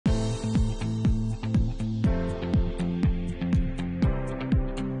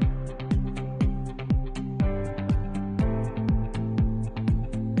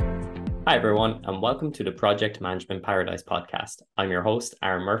Hi, everyone, and welcome to the Project Management Paradise podcast. I'm your host,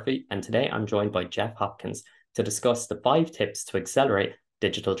 Aaron Murphy, and today I'm joined by Jeff Hopkins to discuss the 5 tips to accelerate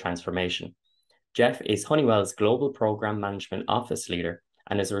digital transformation. Jeff is Honeywell's Global Program Management Office leader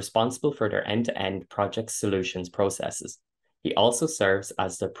and is responsible for their end-to-end project solutions processes. He also serves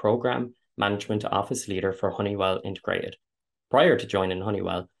as the Program Management Office leader for Honeywell Integrated. Prior to joining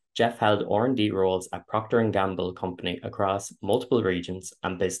Honeywell, Jeff held R&D roles at Procter Gamble Company across multiple regions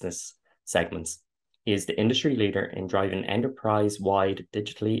and business segments. He is the industry leader in driving enterprise-wide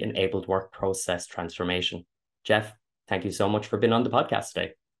digitally enabled work process transformation. Jeff, thank you so much for being on the podcast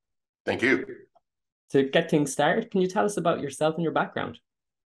today. Thank you. To get things started, can you tell us about yourself and your background?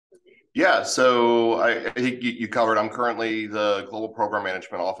 Yeah, so I think you covered, I'm currently the Global Program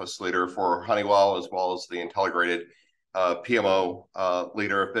Management Office leader for Honeywell, as well as the Integrated PMO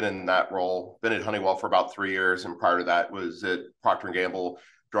leader. I've been in that role, been at Honeywell for about 3 years, and prior to that was at Procter Gamble,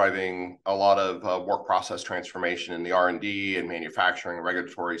 driving a lot of work process transformation in the R&D and manufacturing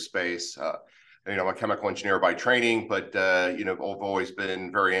regulatory space. I'm a chemical engineer by training, but I've always been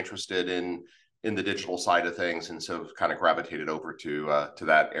very interested in the digital side of things, and so kind of gravitated over to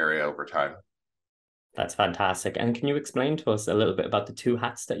that area over time. That's fantastic. And can you explain to us a little bit about the 2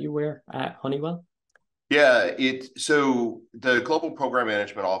 hats that you wear at Honeywell? Yeah, so the Global Program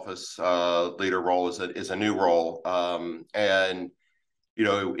Management Office leader role is a new role, and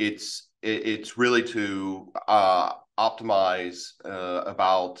it's really to optimize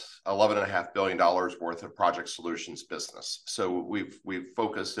about $11.5 billion worth of project solutions business. So we've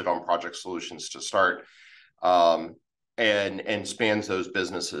focused it on project solutions to start, and spans those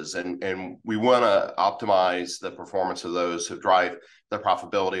businesses, and we want to optimize the performance of those, to drive the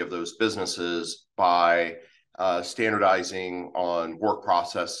profitability of those businesses by standardizing on work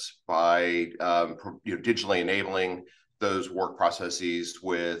process, by digitally enabling those work processes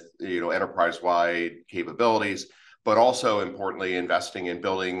with enterprise-wide capabilities, but also importantly investing in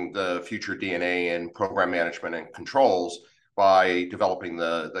building the future DNA and program management and controls by developing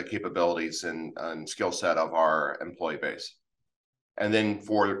the capabilities and skill set of our employee base. And then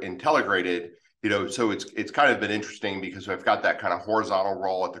for Integrated, so it's kind of been interesting because I've got that kind of horizontal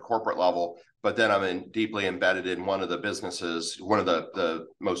role at the corporate level, but then I'm deeply embedded in one of the businesses, one of the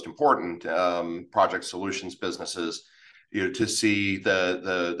most important project solutions businesses, to see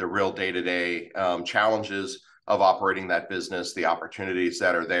the real day-to-day challenges of operating that business, the opportunities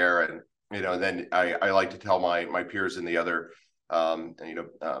that are there. And then I like to tell my peers in the other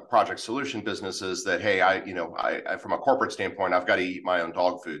project solution businesses that, hey, I from a corporate standpoint, I've got to eat my own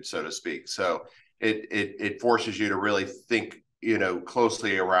dog food, so to speak. So it forces you to really think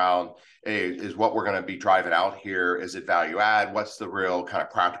closely around, hey, is what we're going to be driving out here, is it value add? What's the real kind of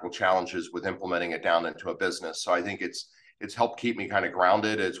practical challenges with implementing it down into a business? So I think it's helped keep me kind of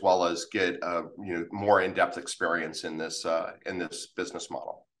grounded, as well as get more in-depth experience in this business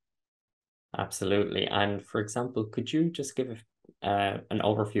model. Absolutely. And for example, could you just give an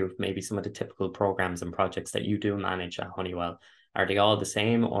overview of maybe some of the typical programs and projects that you do manage at Honeywell? Are they all the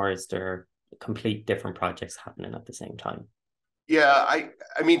same, or is there complete different projects happening at the same time? Yeah,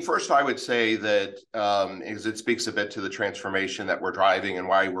 I mean, first I would say that because it speaks a bit to the transformation that we're driving and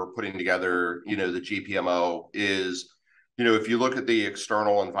why we're putting together, the GPMO is, if you look at the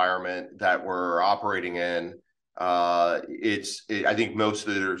external environment that we're operating in, I think most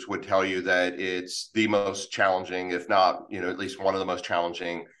leaders would tell you that it's the most challenging, if not, at least one of the most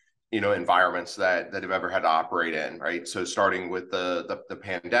challenging, environments that have ever had to operate in, right? So starting with the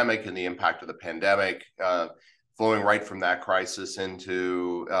pandemic and the impact of the pandemic, flowing right from that crisis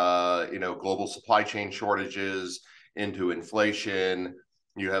into global supply chain shortages, into inflation.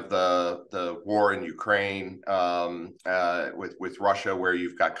 You have the war in Ukraine with Russia, where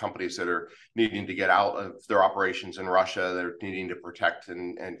you've got companies that are needing to get out of their operations in Russia. They're needing to protect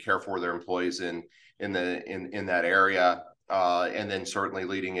and care for their employees in that area, and then certainly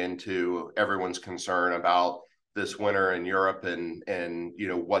leading into everyone's concern about this winter in Europe and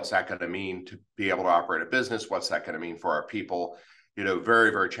what's that going to mean to be able to operate a business? What's that going to mean for our people? Very,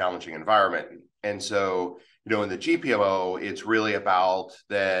 very challenging environment. And so, in the GPMO, it's really about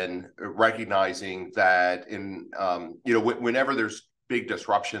then recognizing that whenever there's big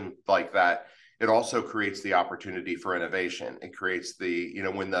disruption like that, it also creates the opportunity for innovation. It creates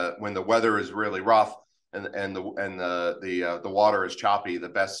when the weather is really rough and the water is choppy, the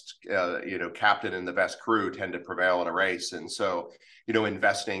best captain and the best crew tend to prevail in a race. And so,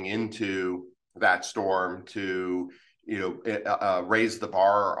 investing into that storm to raise the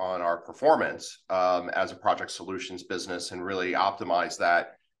bar on our performance as a project solutions business, and really optimize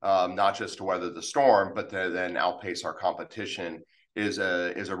that, not just to weather the storm, but to then outpace our competition is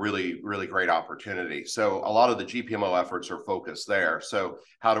a really, really great opportunity. So a lot of the GPMO efforts are focused there. So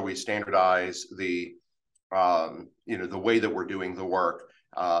how do we standardize the the way that we're doing the work,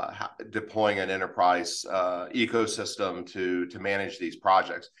 deploying an enterprise ecosystem to manage these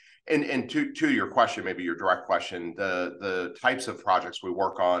projects. And to your question, maybe your direct question, the types of projects we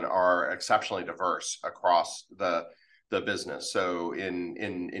work on are exceptionally diverse across the business. So in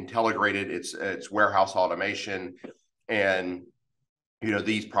Integrated, it's warehouse automation, and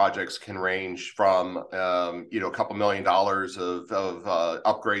these projects can range from a couple $1 million of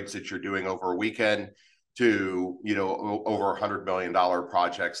upgrades that you're doing over a weekend to over $100 million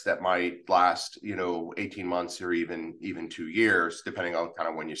projects that might last 18 months or even 2 years, depending on kind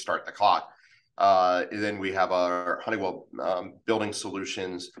of when you start the clock. And then we have our Honeywell Building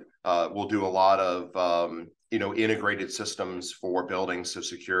Solutions. We'll do a lot of integrated systems for buildings, so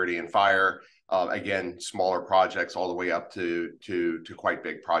security and fire. Again, smaller projects all the way up to quite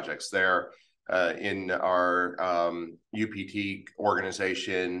big projects there. In our UPT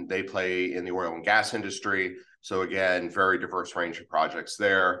organization, they play in the oil and gas industry. So again, very diverse range of projects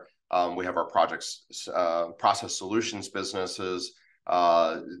there. We have our process solutions businesses,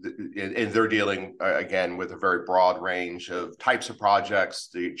 and they're dealing, again, with a very broad range of types of projects,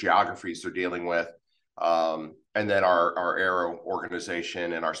 the geographies they're dealing with. And then our aero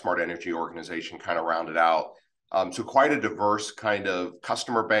organization and our smart energy organization kind of rounded out. So quite a diverse kind of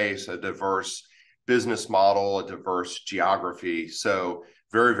customer base, a diverse business model, a diverse geography. So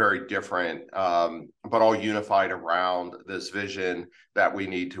very, very different, but all unified around this vision that we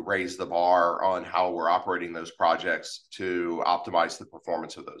need to raise the bar on how we're operating those projects to optimize the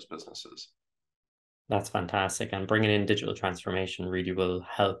performance of those businesses. That's fantastic. And bringing in digital transformation really will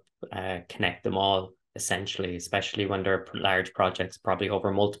help connect them all, essentially, especially when they're large projects, probably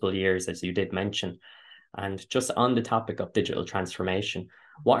over multiple years, as you did mention. And just on the topic of digital transformation,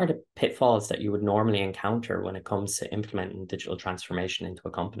 what are the pitfalls that you would normally encounter when it comes to implementing digital transformation into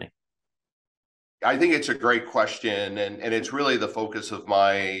a company? I think it's a great question, and it's really the focus of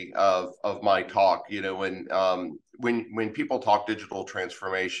my talk. When people talk digital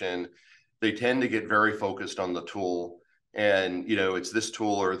transformation, they tend to get very focused on the tool, and it's this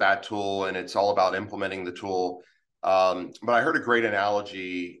tool or that tool, and it's all about implementing the tool. But I heard a great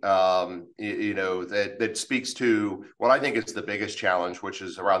analogy, that speaks to what I think is the biggest challenge, which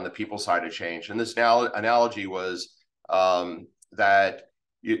is around the people side of change. And this analogy was that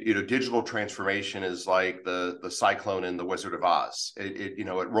digital transformation is like the cyclone in the Wizard of Oz. It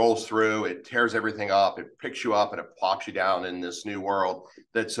rolls through, it tears everything up, it picks you up, and it plops you down in this new world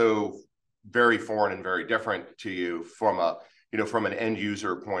that's so very foreign and very different to you from an end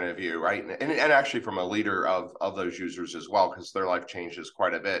user point of view, right? And actually from a leader of those users as well, because their life changes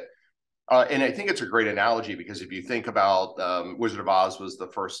quite a bit. And I think it's a great analogy because if you think about Wizard of Oz was the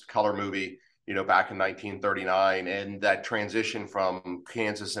first color movie, back in 1939, and that transition from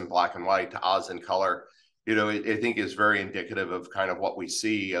Kansas in black and white to Oz in color, I think is very indicative of kind of what we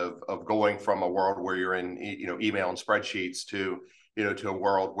see of going from a world where you're in, email and spreadsheets to a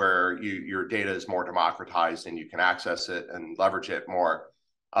world where your data is more democratized and you can access it and leverage it more.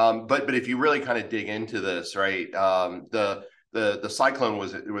 But if you really kind of dig into this, right, the cyclone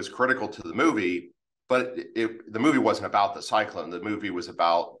was critical to the movie, but the movie wasn't about the cyclone. The movie was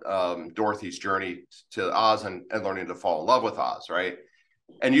about Dorothy's journey to Oz and learning to fall in love with Oz, right?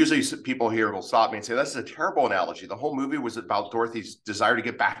 And usually people here will stop me and say, "This is a terrible analogy. The whole movie was about Dorothy's desire to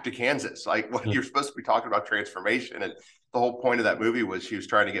get back to Kansas. Like, what you're supposed to be talking about transformation." And the whole point of that movie was she was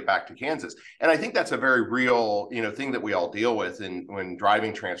trying to get back to Kansas. And I think that's a very real, thing that we all deal with when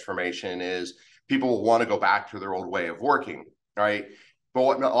driving transformation is people will want to go back to their old way of working, right? But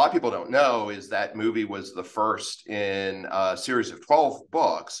what a lot of people don't know is that movie was the first in a series of 12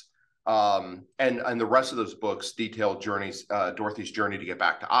 books. And the rest of those books detail Dorothy's journey to get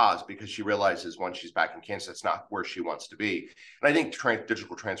back to Oz, because she realizes once she's back in Kansas, it's not where she wants to be. And I think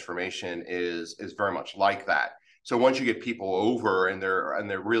digital transformation is very much like that. So once you get people over and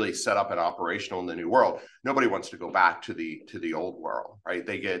they're really set up and operational in the new world, nobody wants to go back to the old world, right?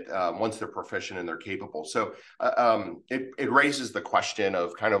 They get once they're proficient and they're capable. So it raises the question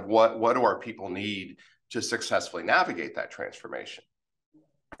of kind of what do our people need to successfully navigate that transformation,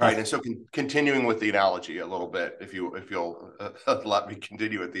 right? And so continuing with the analogy a little bit, if you'll let me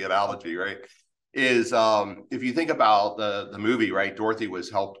continue with the analogy, right? Is if you think about the movie, right? Dorothy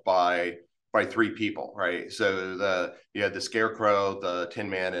was helped by 3 people, right? So you had the Scarecrow, the Tin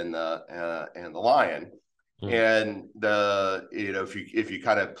Man, and the Lion. And if you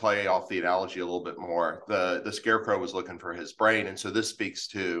kind of play off the analogy a little bit more, the Scarecrow was looking for his brain, and so this speaks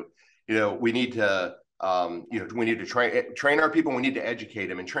to we need to We need to train our people. We need to educate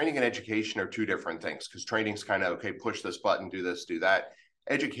them. And training and education are two different things, because training is kind of, okay, push this button, do this, do that.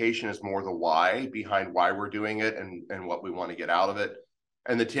 Education is more the why behind why we're doing it and what we want to get out of it.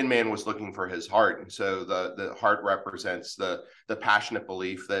 And the Tin Man was looking for his heart. And so the heart represents the passionate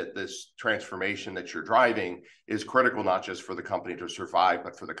belief that this transformation that you're driving is critical, not just for the company to survive,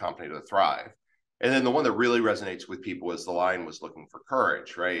 but for the company to thrive. And then the one that really resonates with people is the lion was looking for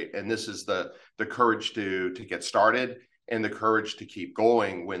courage, right? And this is the courage to get started and the courage to keep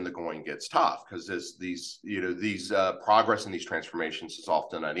going when the going gets tough, because these progress in these transformations is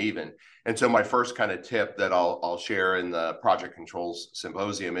often uneven. And so my first kind of tip that I'll share in the Project Controls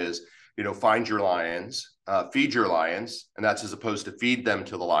Symposium is, find your lions, feed your lions, and that's as opposed to feed them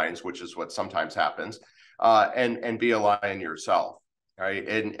to the lions, which is what sometimes happens, and be a lion yourself. Right.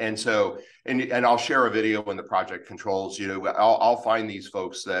 And I'll share a video in the Project Controls. I'll find these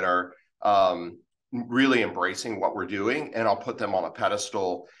folks that are really embracing what we're doing, and I'll put them on a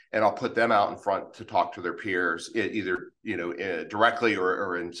pedestal and I'll put them out in front to talk to their peers, either directly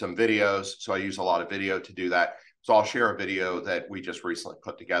or in some videos. So I use a lot of video to do that. So I'll share a video that we just recently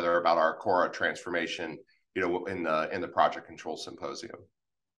put together about our Cora transformation, in the Project Controls Symposium.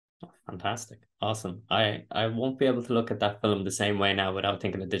 Fantastic. Awesome. I won't be able to look at that film the same way now without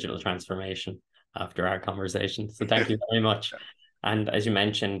thinking of digital transformation after our conversation. So thank you very much. And as you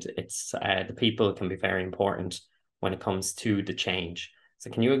mentioned, it's the people can be very important when it comes to the change. So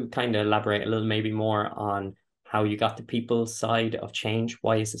can you kind of elaborate a little maybe more on how you got the people side of change?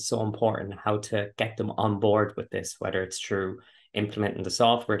 Why is it so important? How to get them on board with this, whether it's through implementing the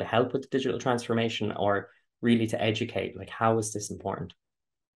software to help with the digital transformation or really to educate? Like, how is this important?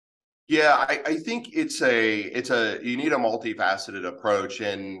 Yeah, I think you need a multifaceted approach,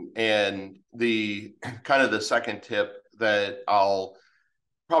 and the kind of the second tip that I'll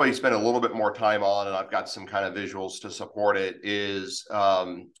probably spend a little bit more time on, and I've got some kind of visuals to support it, is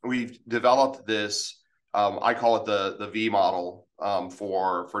we've developed this, I call it the V model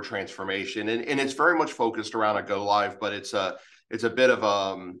for transformation, and it's very much focused around a go live, but it's a bit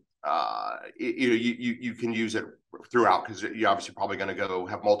of you can use it throughout, because you're obviously probably going to go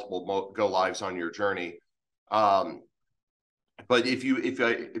have multiple go lives on your journey. But if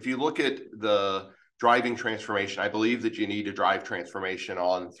you look at the driving transformation, I believe that you need to drive transformation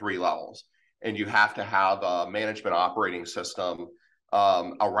on 3 levels, and you have to have a management operating system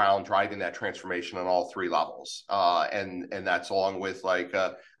around driving that transformation on all 3 levels, and that's along with like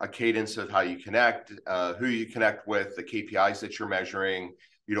a cadence of how you connect, who you connect with, the KPIs that you're measuring.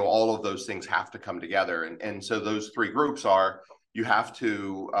 All of those things have to come together. And so those 3 groups are, you have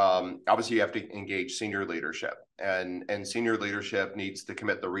to, obviously you have to engage senior leadership, and senior leadership needs to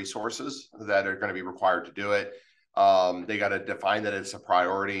commit the resources that are going to be required to do it. They got to define that it's a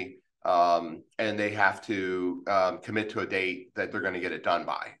priority, and they have to commit to a date that they're going to get it done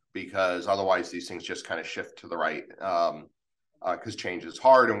by, because otherwise these things just kind of shift to the right, because change is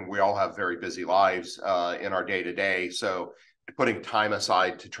hard and we all have very busy lives in our day-to-day. So putting time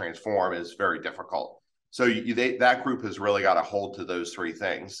aside to transform is very difficult. So that group has really got to hold to those 3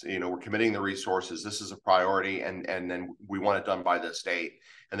 things. We're committing the resources. This is a priority, and then we want it done by this date,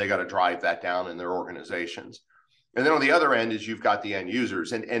 and they got to drive that down in their organizations. And then on the other end is you've got the end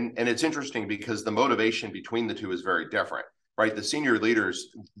users, and it's interesting because the motivation between the two is very different, right? The senior leaders,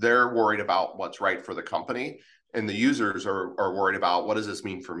 they're worried about what's right for the company, and the users are worried about, what does this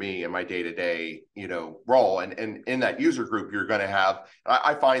mean for me in my day-to-day, role? And in that user group, you're going to have,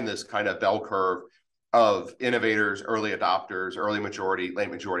 I find this kind of bell curve of innovators, early adopters, early majority, late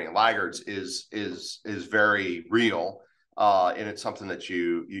majority, and laggards is very real, and it's something that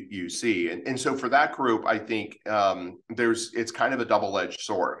you see. And so for that group, I think it's kind of a double-edged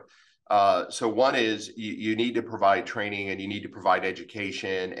sword. So one is you need to provide training, and you need to provide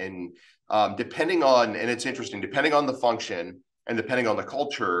education, and depending on, and it's interesting, depending on the function and depending on the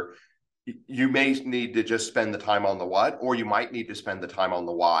culture, you may need to just spend the time on the what, or you might need to spend the time on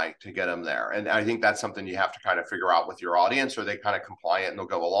the why to get them there. And I think that's something you have to kind of figure out with your audience. Are they kind of compliant and they'll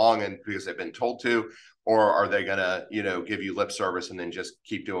go along and because they've been told to, or are they going to, give you lip service and then just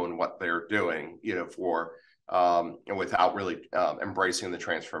keep doing what they're doing, and without really embracing the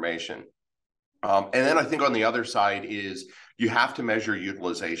transformation. And then I think on the other side is you have to measure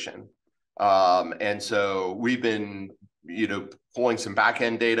utilization. And so we've been, pulling some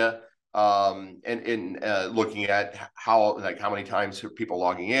back-end data and looking at how many times are people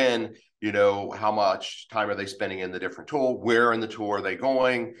logging in, how much time are they spending in the different tool, where in the tool are they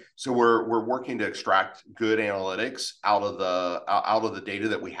going. So we're working to extract good analytics out of the data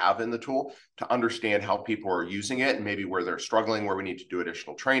that we have in the tool to understand how people are using it and maybe where they're struggling, where we need to do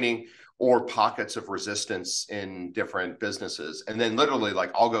additional training or pockets of resistance in different businesses. And then literally,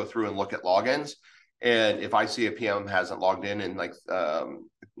 like, I'll go through and look at logins. And if I see a PM hasn't logged in like,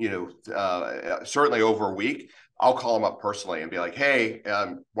 certainly over a week, I'll call them up personally and be like, hey,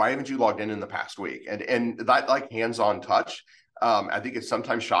 why haven't you logged in the past week? And that, like, hands-on touch, I think it's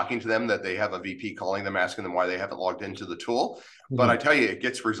sometimes shocking to them that they have a VP calling them, asking them why they haven't logged into the tool. Mm-hmm. But I tell you, it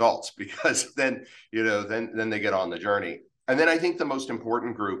gets results, because then they get on the journey. And then I think the most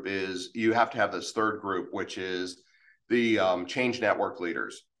important group is you have to have this third group, which is the change network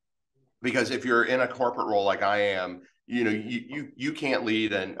leaders. Because if you're in a corporate role like I am, you can't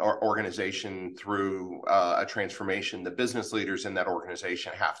lead an organization through a transformation. The business leaders in that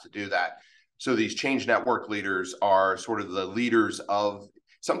organization have to do that. So these change network leaders are sort of the leaders of,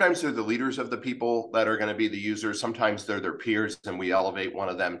 sometimes they're the leaders of the people that are going to be the users. Sometimes they're their peers, and we elevate one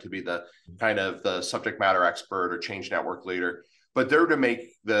of them to be the kind of the subject matter expert or change network leader. But they're to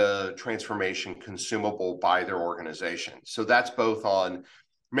make the transformation consumable by their organization. So that's both on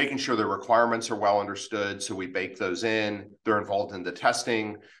making sure the requirements are well understood, so we bake those in. They're involved in the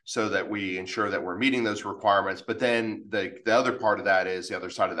testing so that we ensure that we're meeting those requirements. But then the other part of that is, the other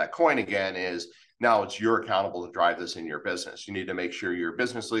side of that coin again, is now it's you're accountable to drive this in your business. You need to make sure your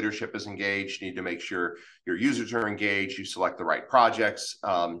business leadership is engaged. You need to make sure your users are engaged. You select the right projects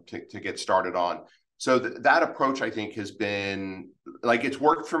to get started on. So that approach, I think, has been, like, it's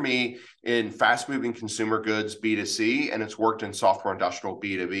worked for me in fast-moving consumer goods, B2C, and it's worked in software industrial,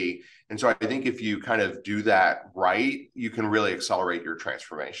 B2B. And so I think if you kind of do that right, you can really accelerate your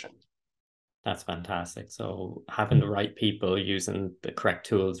transformation. That's fantastic. So having the right people using the correct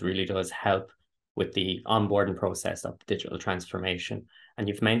tools really does help with the onboarding process of digital transformation. And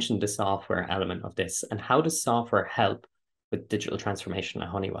you've mentioned the software element of this. And how does software help with digital transformation at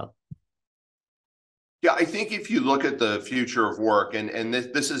Honeywell? Yeah, I think if you look at the future of work, and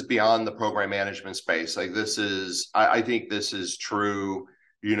this is beyond the program management space, like this is, I think this is true,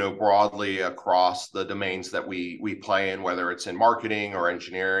 broadly across the domains that we play in, whether it's in marketing or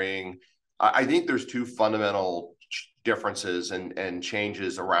engineering. I think there's two fundamental differences and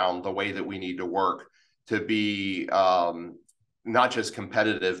changes around the way that we need to work to be not just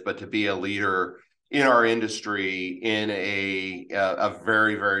competitive, but to be a leader in our industry in a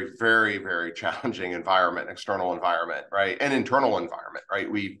very, very, very, very challenging environment, external environment, right, and internal environment, right?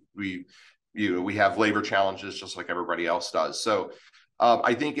 We have labor challenges just like everybody else does. So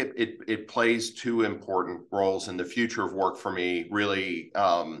I think it plays two important roles in the future of work for me. Really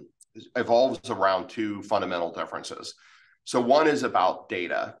evolves around two fundamental differences. So one is about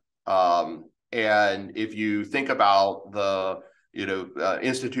data, and if you think about the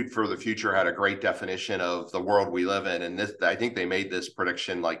Institute for the Future had a great definition of the world we live in. And this, I think they made this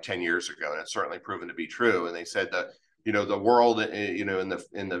prediction like 10 years ago, and it's certainly proven to be true. And they said that, the world, in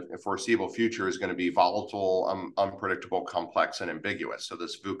the foreseeable future is going to be volatile, unpredictable, complex, and ambiguous. So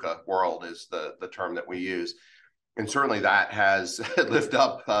this VUCA world is the term that we use. And certainly that has lived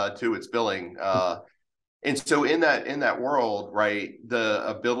up to its billing. And so in that world, right, the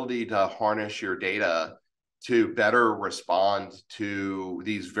ability to harness your data to better respond to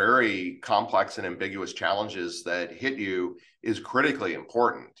these very complex and ambiguous challenges that hit you is critically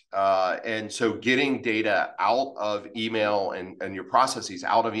important. And so getting data out of email and your processes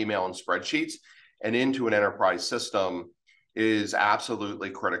out of email and spreadsheets and into an enterprise system is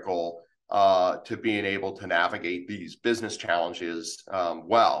absolutely critical to being able to navigate these business challenges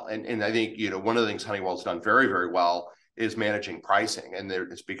well. And I think, one of the things Honeywell's done very, very well is managing pricing. And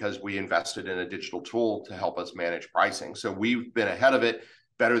it's because we invested in a digital tool to help us manage pricing. So we've been ahead of it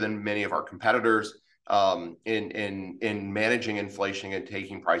better than many of our competitors in managing inflation and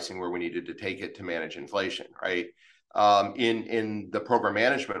taking pricing where we needed to take it to manage inflation, right? In the program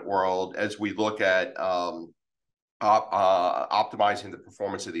management world, as we look at optimizing the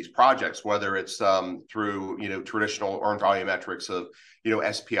performance of these projects, whether it's through traditional earned value metrics of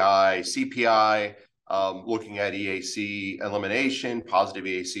SPI, CPI, looking at EAC elimination, positive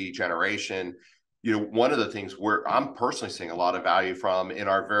EAC generation. One of the things I'm personally seeing a lot of value from in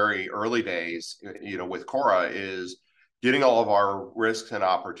our very early days, with Cora, is getting all of our risks and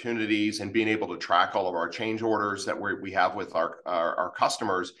opportunities and being able to track all of our change orders that we have with our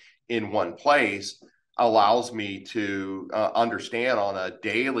customers in one place allows me to understand on a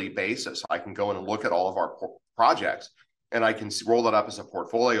daily basis. I can go in and look at all of our projects and I can roll that up as a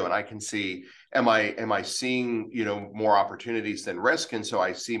portfolio, and I can see, am I seeing, more opportunities than risk? And so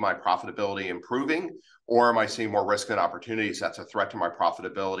I see my profitability improving, or am I seeing more risk than opportunities? That's a threat to my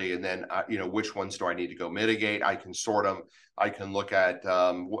profitability. And then, which ones do I need to go mitigate? I can sort them. I can look at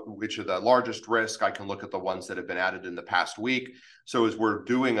which are the largest risk. I can look at the ones that have been added in the past week. So as we're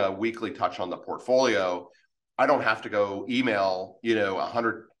doing a weekly touch on the portfolio, I don't have to go email,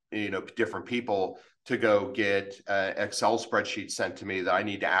 100, different people to go get an Excel spreadsheet sent to me that I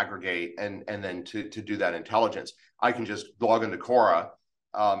need to aggregate and then to do that intelligence. I can just log into Cora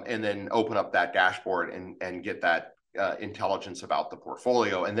and then open up that dashboard and get that intelligence about the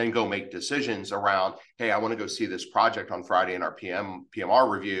portfolio, and then go make decisions around, hey, I want to go see this project on Friday in our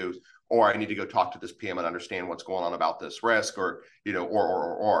PMR reviews, or I need to go talk to this PM and understand what's going on about this risk, or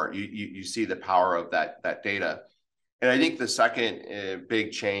you see the power of that data. And I think the second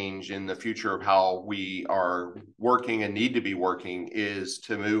big change in the future of how we are working and need to be working is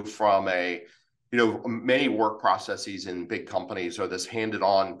to move from many work processes in big companies are this handed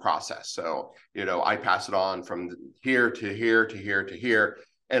on process. So, I pass it on from here to here to here to here.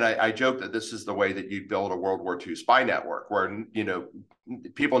 And I joke that this is the way that you build a World War II spy network, where,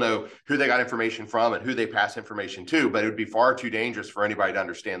 people know who they got information from and who they pass information to, but it would be far too dangerous for anybody to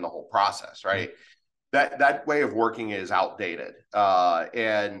understand the whole process, right? That way of working is outdated,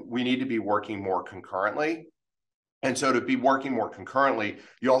 and we need to be working more concurrently. And so to be working more concurrently,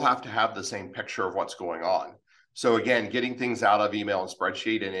 you'll have to have the same picture of what's going on. So again, getting things out of email and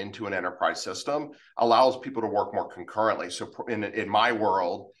spreadsheet and into an enterprise system allows people to work more concurrently. So in my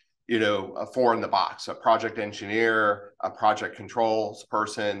world, a four in the box, a project engineer, a project controls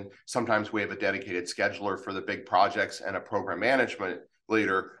person. Sometimes we have a dedicated scheduler for the big projects and a program management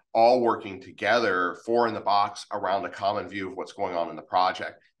leader, all working together, four in the box, around a common view of what's going on in the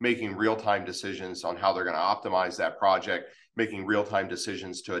project, making real-time decisions on how they're going to optimize that project, making real-time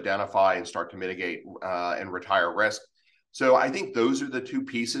decisions to identify and start to mitigate and retire risk. So I think those are the two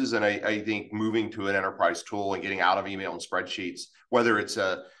pieces. And I think moving to an enterprise tool and getting out of email and spreadsheets, whether it's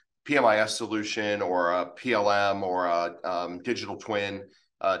a PMIS solution or a PLM or a digital twin,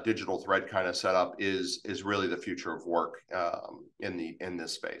 digital thread kind of setup, is really the future of work in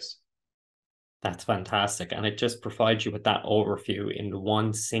this space. That's fantastic. And it just provides you with that overview in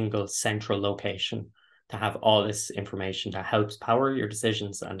one single central location to have all this information that helps power your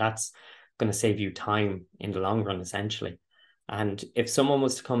decisions. And that's going to save you time in the long run, essentially. And if someone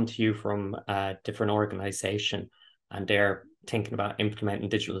was to come to you from a different organization and they're thinking about implementing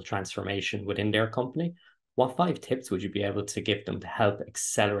digital transformation within their company, what 5 tips would you be able to give them to help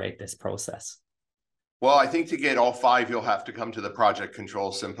accelerate this process? Well, I think to get all 5, you'll have to come to the Project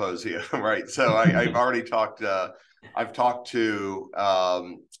Control Symposium, right? So I've already talked, I've talked to,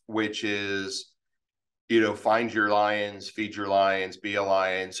 which is, find your lions, feed your lions, be a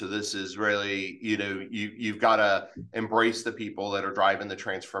lion. So this is really, you've got to embrace the people that are driving the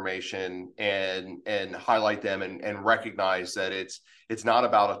transformation and highlight them and recognize that it's not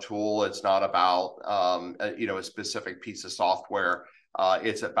about a tool. It's not about, a specific piece of software.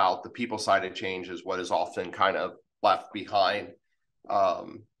 It's about the people side of change is what is often kind of left behind.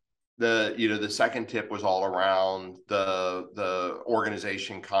 The second tip was all around the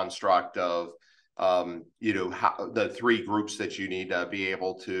organization construct of, how the 3 groups that you need to be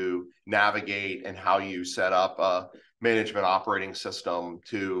able to navigate and how you set up a management operating system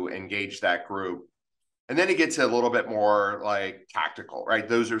to engage that group. And then it gets a little bit more like tactical, right?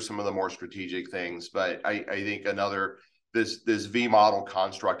 Those are some of the more strategic things. But I think this V model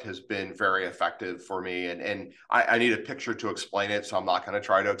construct has been very effective for me. And I need a picture to explain it, so I'm not going to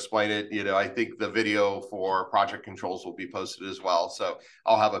try to explain it. I think the video for Project Controls will be posted as well. So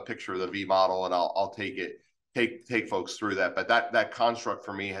I'll have a picture of the V model and I'll take folks through that. But that construct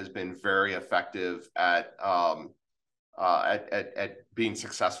for me has been very effective at being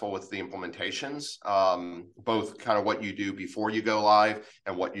successful with the implementations, both kind of what you do before you go live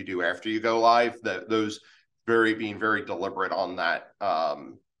and what you do after you go live. Those being very deliberate on that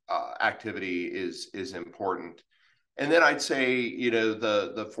activity is important. And then I'd say,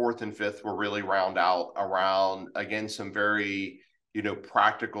 the 4th and 5th will really round out around, again, some very,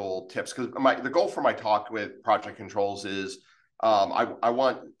 practical tips. Because the goal for my talk with Project Controls is I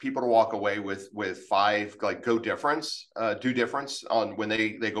want people to walk away with 5, like, do difference on when they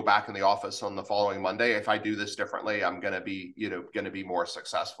go back in the office on the following Monday. If I do this differently, I'm going to be more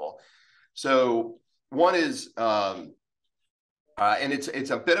successful. So one is, and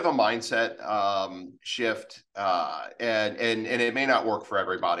it's a bit of a mindset shift, and it may not work for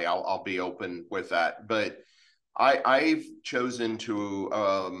everybody. I'll be open with that, but I've chosen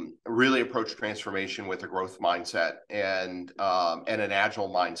to really approach transformation with a growth mindset and an agile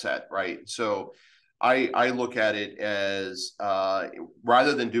mindset, right? So I look at it as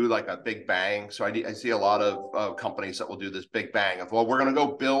rather than do like a big bang. So I see a lot of companies that will do this big bang of, well, we're going to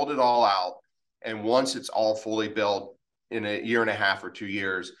go build it all out. And once it's all fully built in a year and a half or 2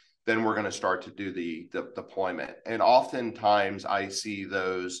 years, then we're going to start to do the deployment. And oftentimes I see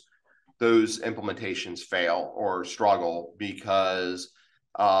those implementations fail or struggle because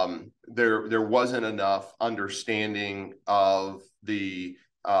there wasn't enough understanding of the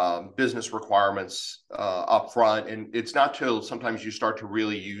business requirements up front. And it's not till sometimes you start to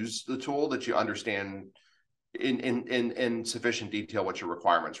really use the tool that you understand in sufficient detail what your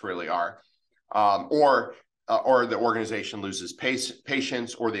requirements really are. Or the organization loses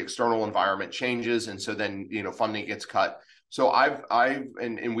patience, or the external environment changes, and so then funding gets cut. So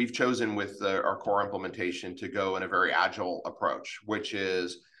we've chosen with our core implementation to go in a very agile approach, which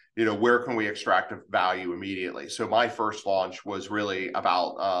is where can we extract value immediately. So my first launch was really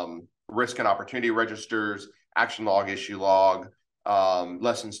about risk and opportunity registers, action log, issue log,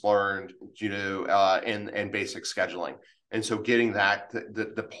 lessons learned, and basic scheduling. And so getting that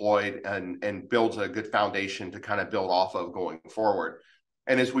deployed and builds a good foundation to kind of build off of going forward.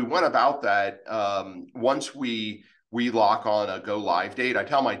 And as we went about that, once we lock on a go live date, I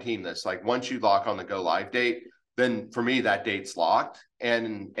tell my team this, like once you lock on the go live date, then for me that date's locked,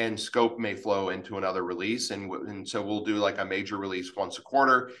 and scope may flow into another release. And so we'll do like a major release once a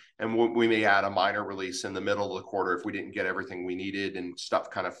quarter, and we may add a minor release in the middle of the quarter if we didn't get everything we needed and stuff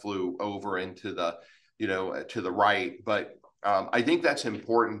kind of flew over into the to the right. But I think that's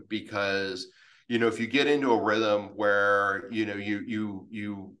important because, if you get into a rhythm where,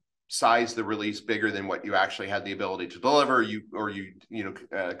 you size the release bigger than what you actually had the ability to deliver, you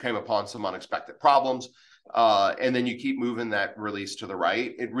came upon some unexpected problems, and then you keep moving that release to the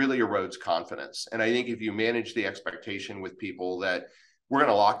right, it really erodes confidence. And I think if you manage the expectation with people that we're going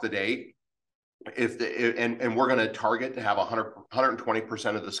to lock the date, and we're going to target to have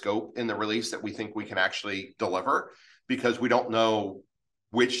 120% of the scope in the release that we think we can actually deliver, because we don't know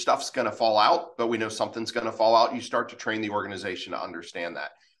which stuff's going to fall out, but we know something's going to fall out. You start to train the organization to understand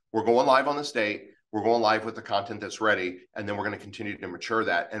that we're going live on this date, we're going live with the content that's ready, and then we're going to continue to mature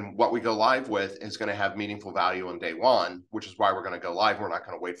that. And what we go live with is going to have meaningful value on day one, which is why we're going to go live. We're not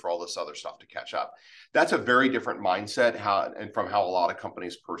going to wait for all this other stuff to catch up. That's a very different mindset from how a lot of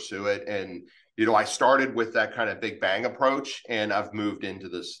companies pursue it. And I started with that kind of big bang approach, and I've moved into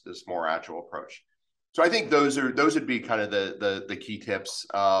this more agile approach. So I think those would be kind of the key tips.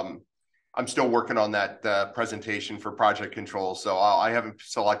 I'm still working on that presentation for project control, so I haven't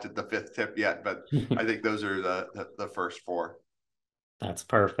selected the fifth tip yet, but I think those are the first four. That's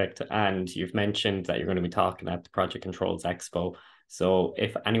perfect. And you've mentioned that you're going to be talking at the Project Controls Expo. So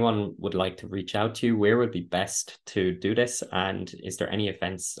if anyone would like to reach out to you, where would be best to do this? And is there any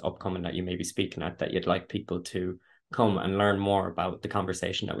events upcoming that you may be speaking at that you'd like people to come and learn more about the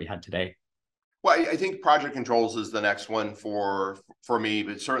conversation that we had today? Well, I think Project Controls is the next one for me,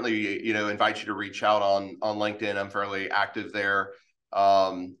 but certainly, invite you to reach out on LinkedIn. I'm fairly active there.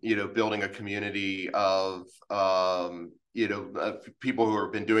 Building a community of people who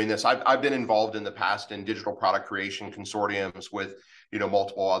have been doing this. I've been involved in the past in digital product creation consortiums with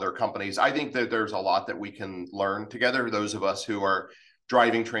multiple other companies. I think that there's a lot that we can learn together. Those of us who are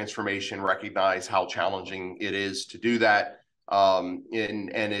driving transformation recognize how challenging it is to do that. And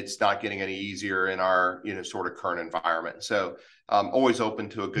it's not getting any easier in our sort of current environment. So always open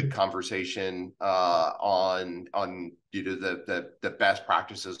to a good conversation on the best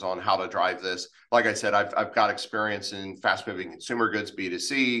practices on how to drive this. Like I said, I've got experience in fast moving consumer goods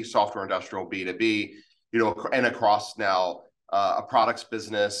B2C, software industrial B2B, and across now a products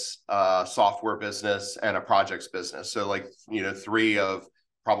business, software business, and a projects business. So three of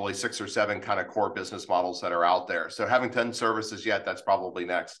probably 6 or 7 kind of core business models that are out there. So having 10 services yet, that's probably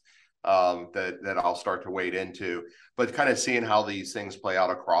next that I'll start to wade into. But kind of seeing how these things play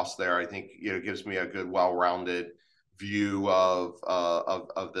out across there, I think gives me a good, well-rounded view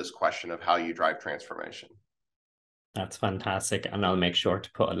of this question of how you drive transformation. That's fantastic, and I'll make sure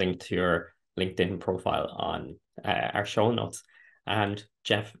to put a link to your LinkedIn profile on our show notes. And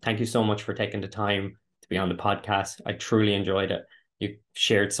Jeff, thank you so much for taking the time to be on the podcast. I truly enjoyed it. You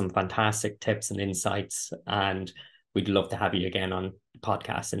shared some fantastic tips and insights, and we'd love to have you again on the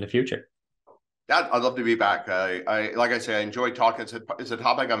podcast in the future. Yeah, I'd love to be back. I like I say, I enjoy talking. It's a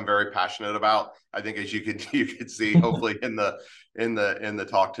topic I'm very passionate about. I think, as you could see, hopefully in the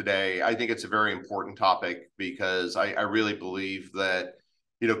talk today, I think it's a very important topic because I really believe that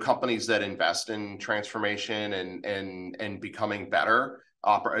companies that invest in transformation and becoming better,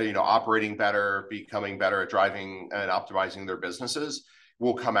 operating better, becoming better at driving and optimizing their businesses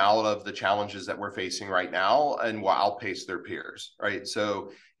will come out of the challenges that we're facing right now and will outpace their peers, right?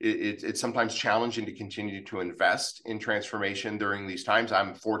 So it's sometimes challenging to continue to invest in transformation during these times.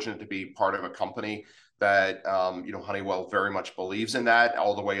 I'm fortunate to be part of a company that, Honeywell very much believes in that,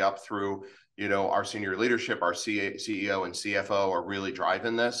 all the way up through, our senior leadership, our CEO and CFO are really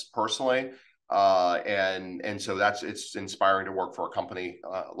driving this personally. And so it's inspiring to work for a company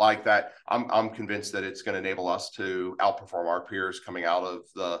like that. I'm convinced that it's going to enable us to outperform our peers coming out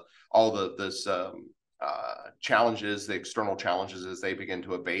of all this challenges, the external challenges as they begin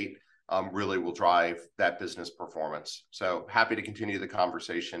to abate. Really will drive that business performance. So happy to continue the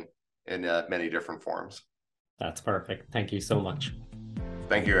conversation in many different forms. That's perfect. Thank you so much.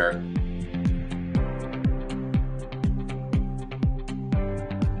 Thank you, Eric.